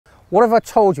What have I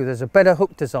told you? There's a better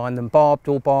hook design than barbed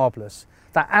or barbless.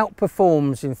 That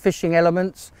outperforms in fishing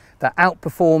elements, that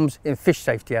outperforms in fish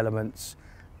safety elements.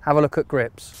 Have a look at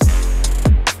Gripz.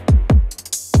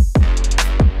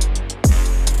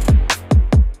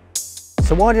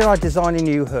 So why did I design a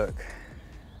new hook?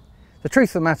 The truth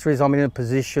of the matter is I'm in a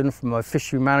position from my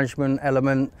fishery management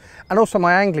element and also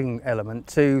my angling element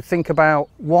to think about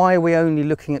why are we only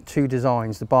looking at two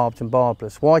designs, the barbed and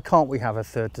barbless? Why can't we have a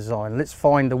third design? Let's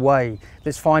find a way.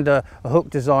 Let's find a hook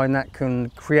design that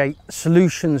can create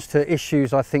solutions to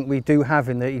issues I think we do have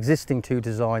in the existing two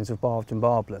designs of barbed and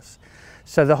barbless.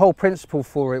 So the whole principle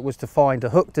for it was to find a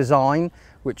hook design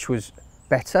which was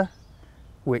better,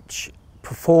 which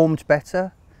performed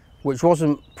better, which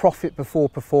wasn't profit before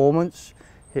performance.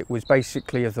 It was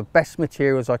basically of the best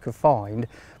materials I could find,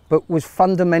 but was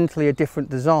fundamentally a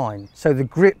different design. So the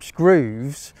Gripz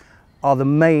grooves are the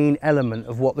main element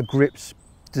of what the Gripz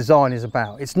design is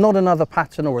about. It's not another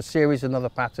pattern or a series of other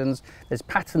patterns. There's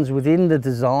patterns within the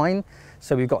design.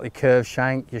 So we've got your curved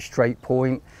shank, your straight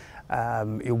point,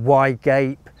 your wide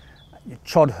gape, your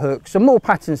chod hooks, and more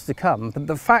patterns to come. But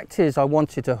the fact is I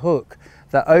wanted a hook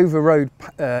that overrode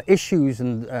issues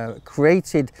and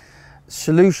created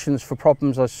solutions for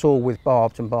problems I saw with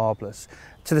barbed and barbless.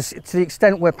 To the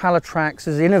extent where Pallatrax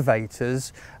as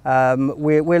innovators,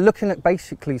 we're looking at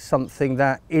basically something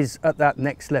that is at that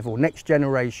next level, next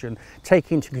generation,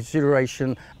 taking into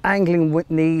consideration angling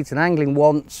needs and angling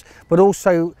wants, but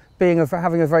also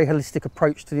having a very holistic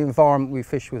approach to the environment we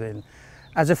fish within.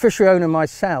 As a fishery owner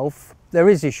myself, there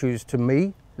is issues to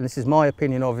me, and this is my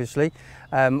opinion obviously,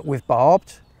 with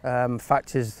barbed.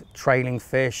 Fact is, trailing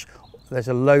fish, there's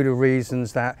a load of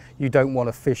reasons that you don't want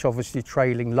to fish obviously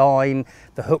trailing line,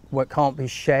 the hook can't be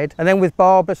shed. And then with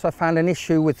barbless I found an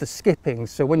issue with the skipping,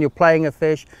 so when you're playing a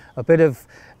fish, a bit of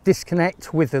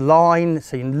disconnect with the line,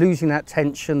 so you're losing that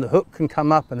tension, the hook can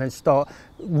come up and then start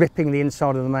ripping the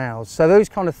inside of the mouths. So those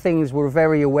kind of things were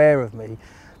very aware of me.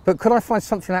 But could I find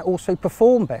something that also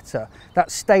performed better,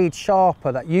 that stayed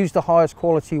sharper, that used the highest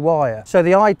quality wire? So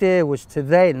the idea was to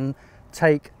then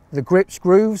take the Gripz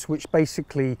grooves, which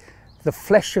basically the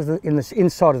flesh of in the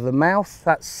inside of the mouth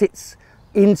that sits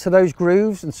into those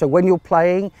grooves, and so when you're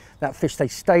playing that fish, they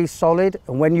stay solid,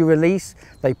 and when you release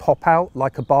they pop out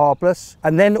like a barbless.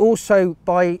 And then also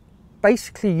by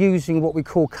basically using what we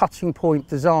call cutting point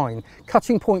design.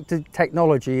 Cutting point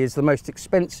technology is the most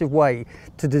expensive way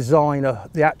to design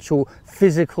the actual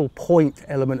physical point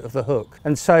element of the hook.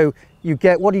 And so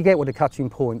what do you get with a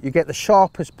cutting point? You get the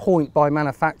sharpest point by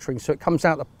manufacturing, so it comes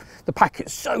out the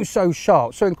packet so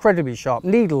sharp, so incredibly sharp,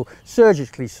 needle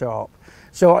surgically sharp.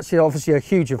 So actually obviously a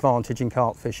huge advantage in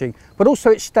carp fishing, but also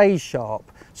it stays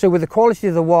sharp. So with the quality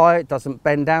of the wire, it doesn't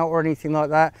bend out or anything like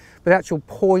that, but actual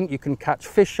point, you can catch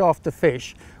fish after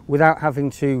fish without having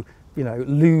to, you know,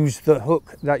 lose the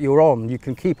hook that you're on. You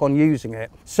can keep on using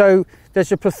it. So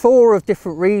there's a plethora of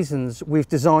different reasons we've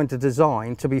designed the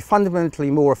design to be fundamentally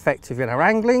more effective in our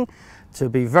angling, to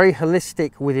be very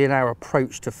holistic within our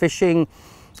approach to fishing,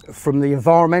 from the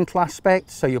environmental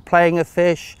aspect. So you're playing a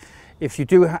fish, if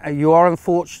you are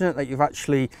unfortunate that you've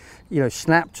actually, you know,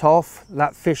 snapped off,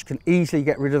 that fish can easily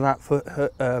get rid of that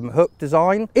hook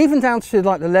design. Even down to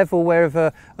like the level where if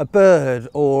a bird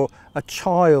or a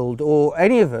child or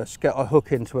any of us get a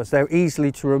hook into us, they're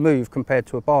easily to remove compared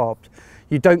to a barbed.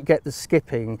 You don't get the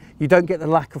skipping, you don't get the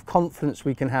lack of confidence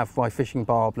we can have by fishing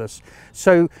barbless.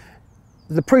 So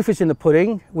the proof is in the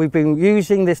pudding. We've been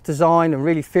using this design and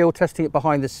really field testing it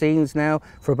behind the scenes now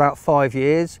for about 5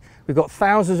 years. We've got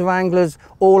thousands of anglers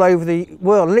all over the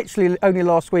world. Literally only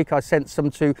last week I sent some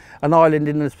to an island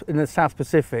in the South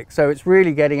Pacific. So it's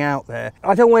really getting out there.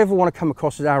 I don't ever want to come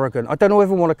across as arrogant. I don't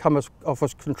ever want to come off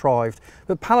as contrived.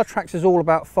 But Pallatrax is all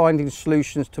about finding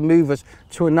solutions to move us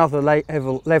to another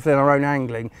level in our own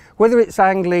angling. Whether it's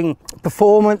angling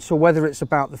performance or whether it's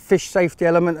about the fish safety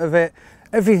element of it,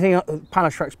 everything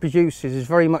Pallatrax produces is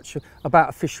very much about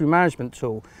a fishery management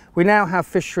tool. We now have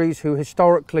fisheries who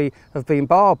historically have been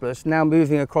barbless now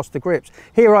moving across the Gripz.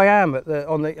 Here I am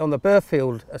on the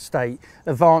Burfield estate,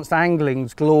 Advanced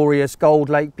Angling's glorious Gold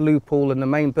Lake Blue Pool and the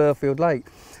main Burfield Lake.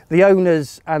 The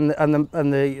owners and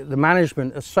the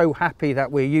management are so happy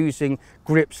that we're using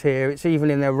Gripz here. It's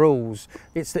even in their rules.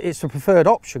 It's a preferred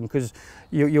option because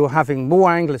you're having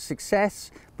more angler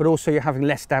success, but also you're having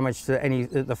less damage to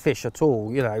the fish at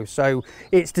all, you know. So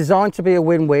it's designed to be a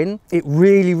win-win. It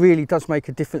really does make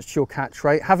a difference to your catch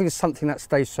rate. Having something that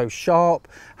stays so sharp,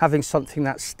 having something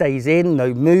that stays in,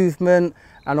 no movement,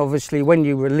 and obviously when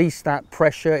you release that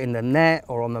pressure in the net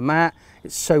or on the mat,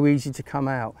 it's so easy to come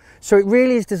out. So it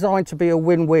really is designed to be a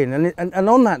win-win, and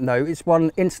on that note, it's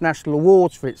won international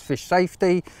awards for its fish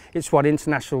safety. It's won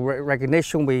international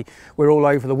recognition. We're all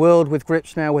over the world with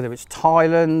Gripz now, whether it's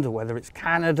Thailand or whether it's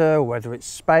Canada or whether it's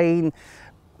Spain.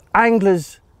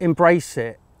 Anglers embrace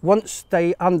it once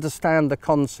they understand the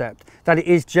concept that it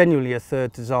is genuinely a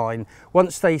third design.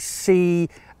 Once they see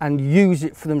and use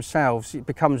it for themselves, it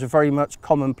becomes a very much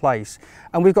commonplace.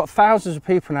 And we've got thousands of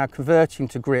people now converting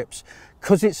to Gripz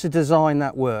because it's a design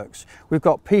that works. We've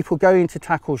got people going to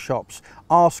tackle shops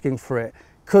asking for it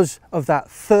because of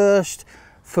that thirst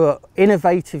for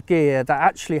innovative gear that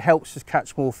actually helps us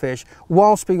catch more fish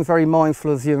whilst being very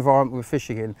mindful of the environment we're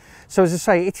fishing in. So as I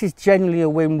say, it is genuinely a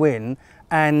win-win.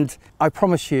 And I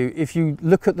promise you, if you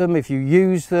look at them, if you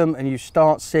use them and you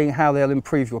start seeing how they'll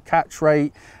improve your catch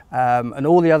rate and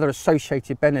all the other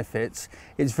associated benefits,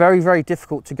 it's very, very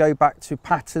difficult to go back to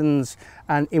patterns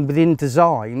and within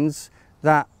designs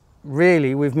that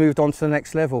really we've moved on to the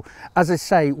next level. As I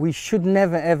say, we should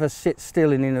never ever sit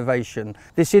still in innovation.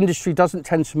 This industry doesn't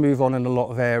tend to move on in a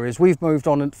lot of areas. We've moved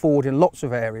on and forward in lots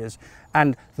of areas,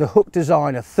 and the hook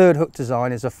design, a third hook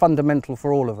design, is a fundamental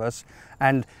for all of us.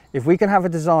 And if we can have a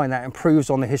design that improves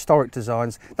on the historic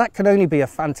designs, that can only be a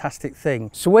fantastic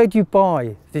thing. So where do you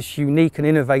buy this unique and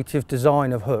innovative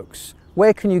design of hooks?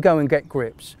 Where can you go and get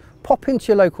Gripz? Pop into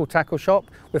your local tackle shop.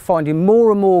 We're finding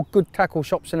more and more good tackle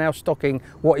shops are now stocking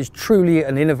what is truly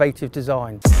an innovative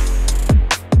design.